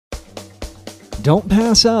Don't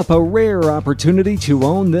pass up a rare opportunity to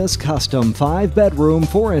own this custom 5-bedroom,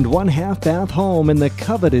 4 and 1/2 bath home in the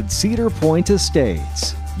coveted Cedar Point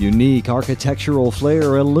Estates. Unique architectural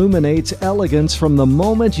flair illuminates elegance from the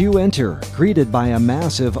moment you enter, greeted by a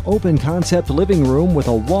massive open-concept living room with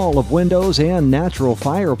a wall of windows and natural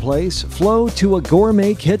fireplace, flow to a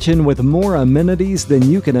gourmet kitchen with more amenities than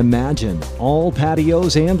you can imagine. All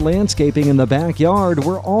patios and landscaping in the backyard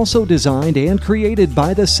were also designed and created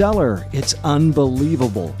by the seller. It's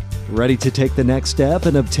unbelievable. Ready to take the next step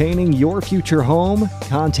in obtaining your future home?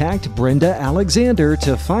 Contact Brenda Alexander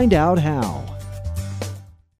to find out how.